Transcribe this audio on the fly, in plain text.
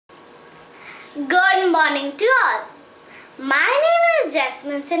Good morning to all. My name is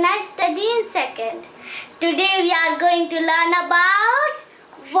Jasmine and I study in second. Today we are going to learn about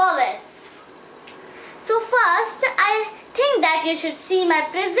vowels. So first I think that you should see my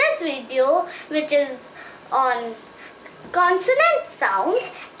previous video which is on consonant sound,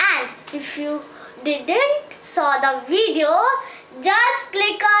 and if you didn't saw the video, just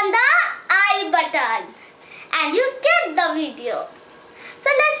click on the I button and you get the video. So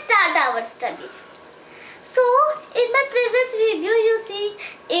let's start our study. So in my previous video you see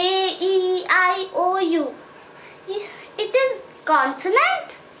A, E, I, O, U. It is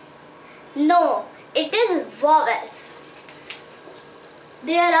consonant? No, it is vowels.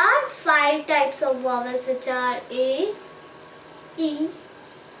 There are 5 types of vowels which are A, E,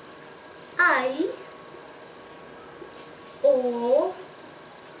 I, O,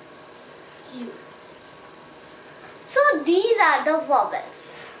 U. So these are the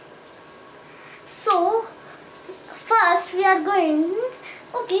vowels. So first we are going,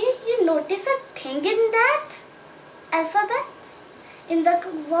 okay, you notice a thing in that alphabet, in the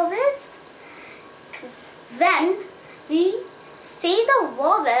vowels. When we say the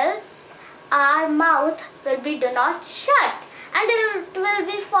vowels, our mouth will be do not shut and it will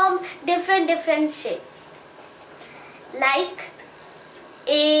be form different shapes. Like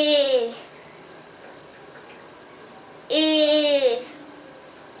A, E,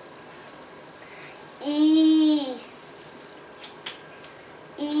 E,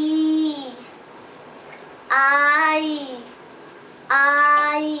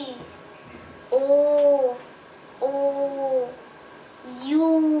 I, O,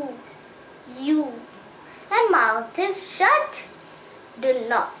 U. My mouth is shut. Do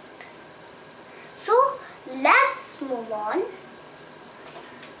not. So let's move on.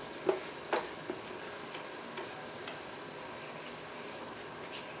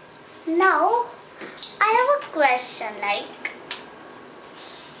 Now I have a question like,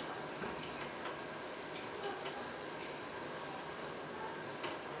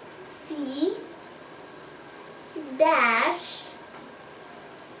 C dash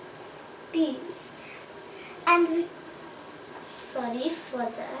T, and sorry for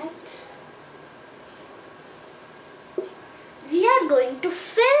that, we are going to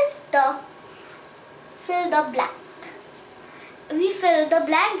fill the blank. We fill the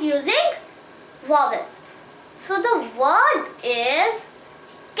blank using vowels. So the word is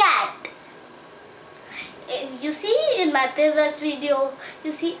cat. You see in my previous video,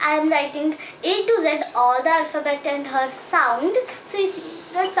 you see I am writing A to Z, all the alphabet and her sound. So you see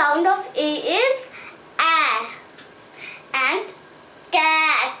the sound of A is A and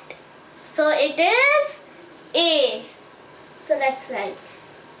cat. So it is A. So let's write.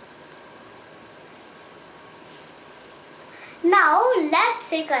 Now let's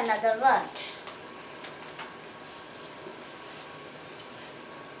take another word.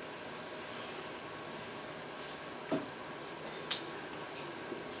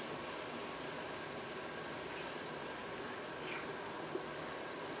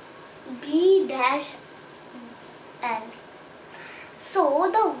 B dash N. So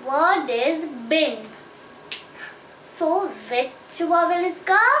the word is bin. So which vowel is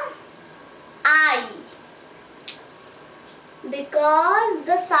come? I. Because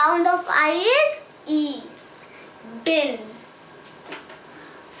the sound of I is E. Bin.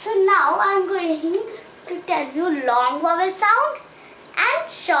 So now I am going to tell you long vowel sound and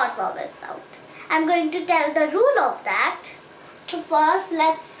short vowel sound. I am going to tell the rule of that. So first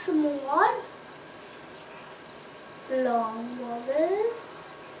let's move on. Long vowel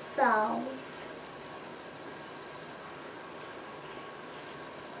sound.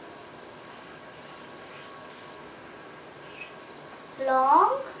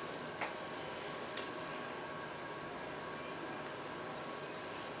 Long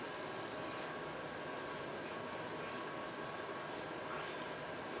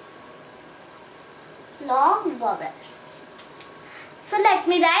vowel. So let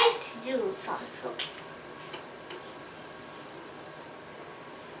me write use also.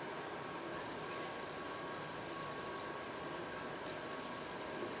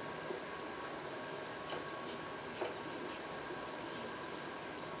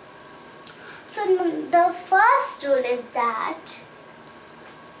 So the first rule is that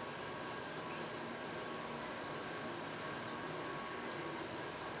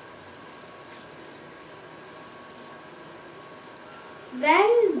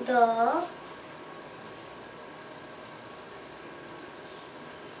when the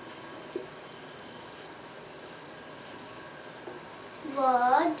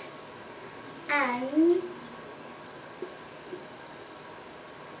word and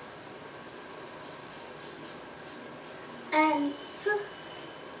ends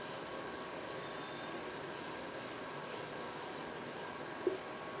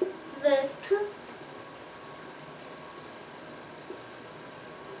with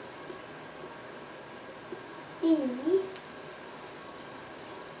E,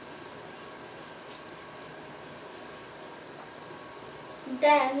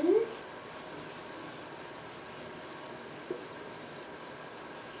 then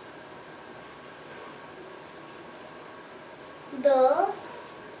the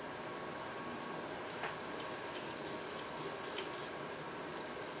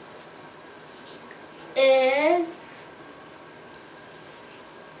is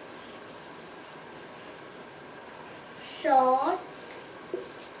short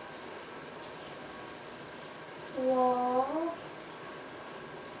vowel.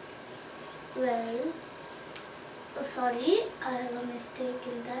 Oh, sorry, I have a mistake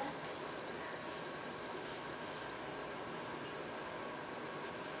in that.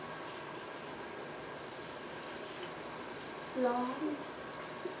 Long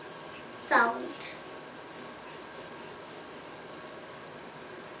sound.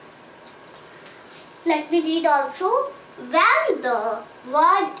 Let me read also. When the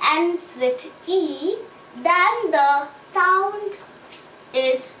word ends with E, then the sound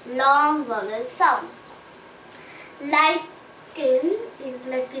is long vowel sound. Like in,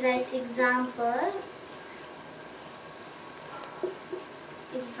 let me write example.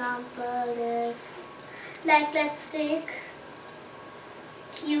 Example is, like, let's take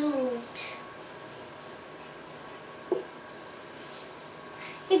cute.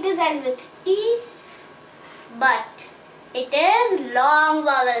 It is end with E, but it is long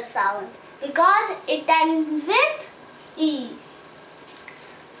vowel sound because it ends with E.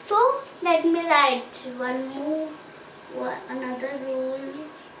 So let me write another rule.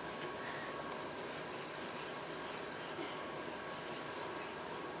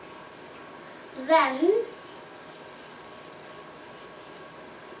 When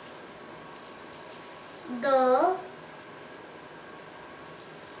the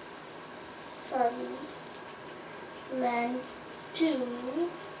when two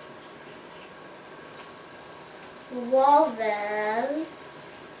vowels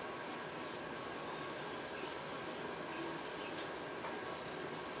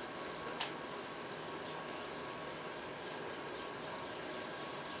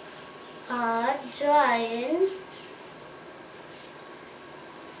are joined,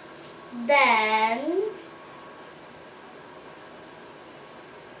 then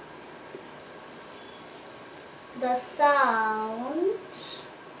the sound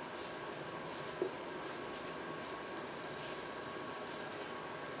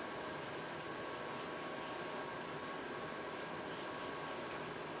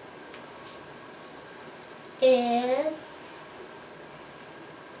is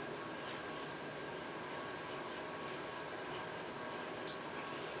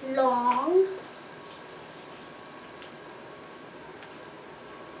long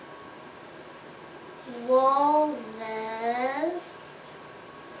vowel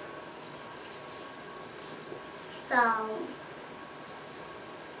sound.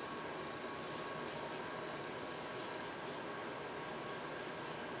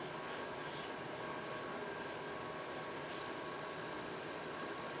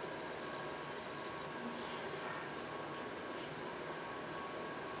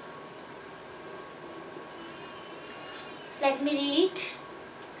 Let me read.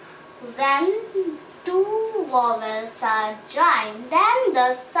 When two vowels are joined, then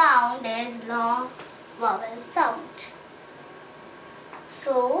the sound is long vowel sound.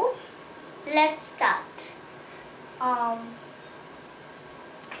 So let's start.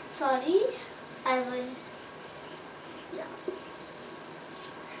 Sorry, I will. Yeah.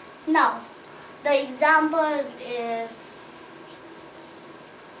 Now the example is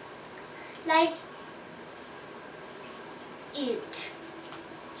like eat.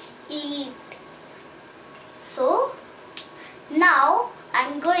 Eat. So now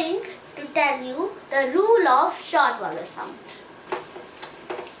I'm going to tell you the rule of short vowel sound.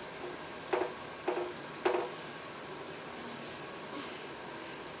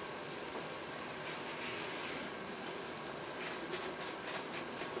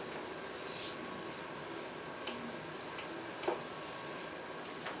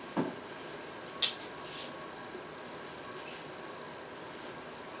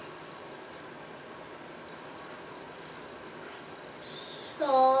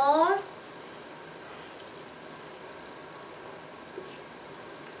 Short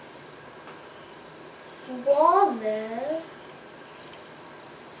vowel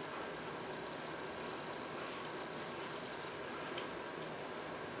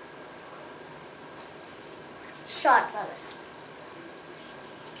short vowel.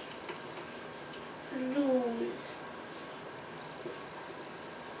 Rule.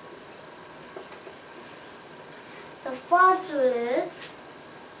 The first rule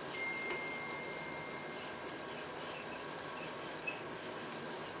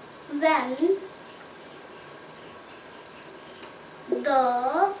is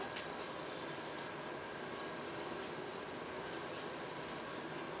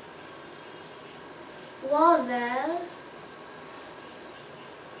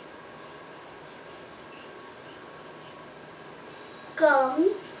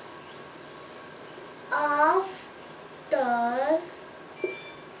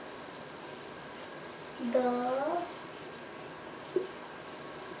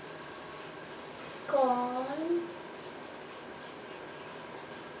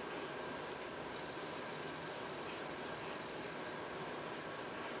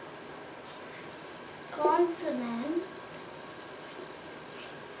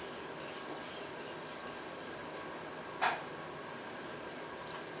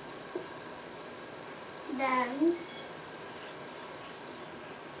when the vowel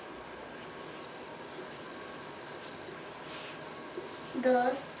comes after the consonant, then the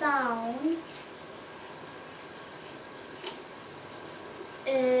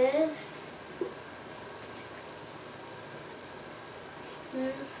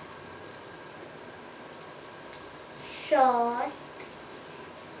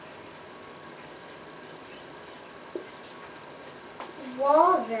sound is short vowel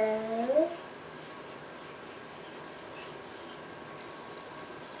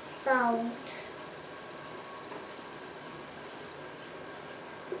sound.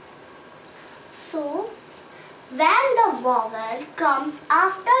 So, when the vowel comes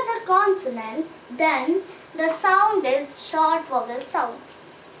after the consonant, then the sound is short vowel sound.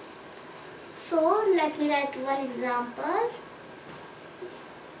 So, let me write one example.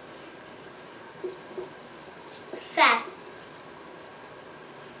 Fat.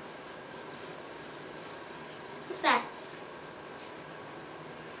 Facts.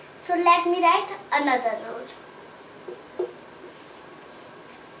 So, let me write another rule.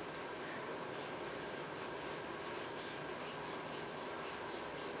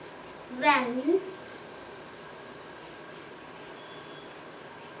 When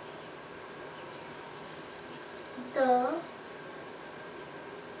the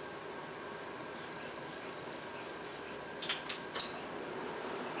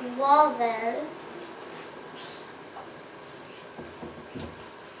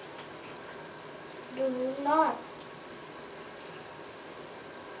vowel do not say its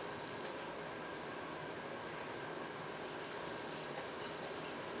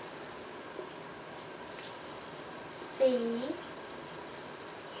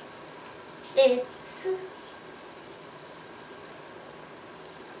own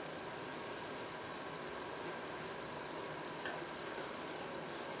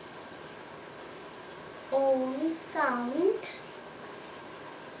sound,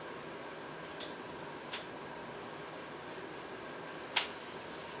 then the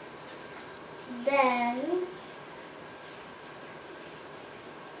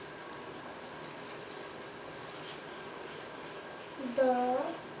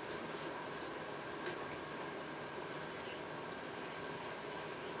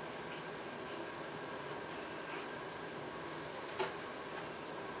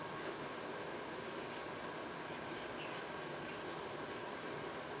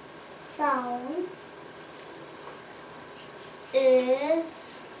is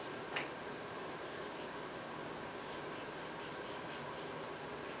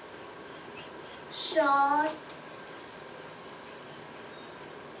short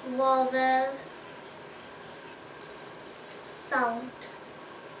vowel sound.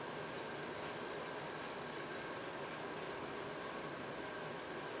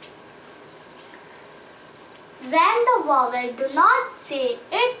 When the vowel do not say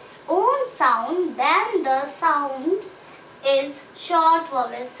its own sound, then the sound is short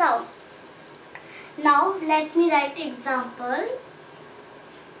vowel sound. Now let me write example.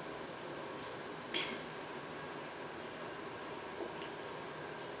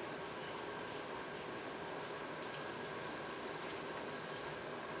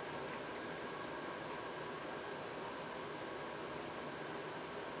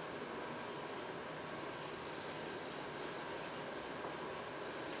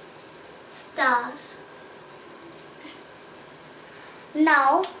 Star.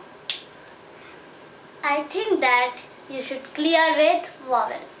 Now, I think that you should clear with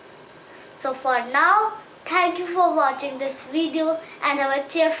vowels. So for now, Thank you for watching this video and have a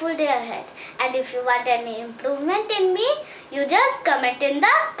cheerful day ahead. And if you want any improvement in me, you just comment in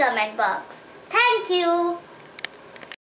the comment box. Thank you.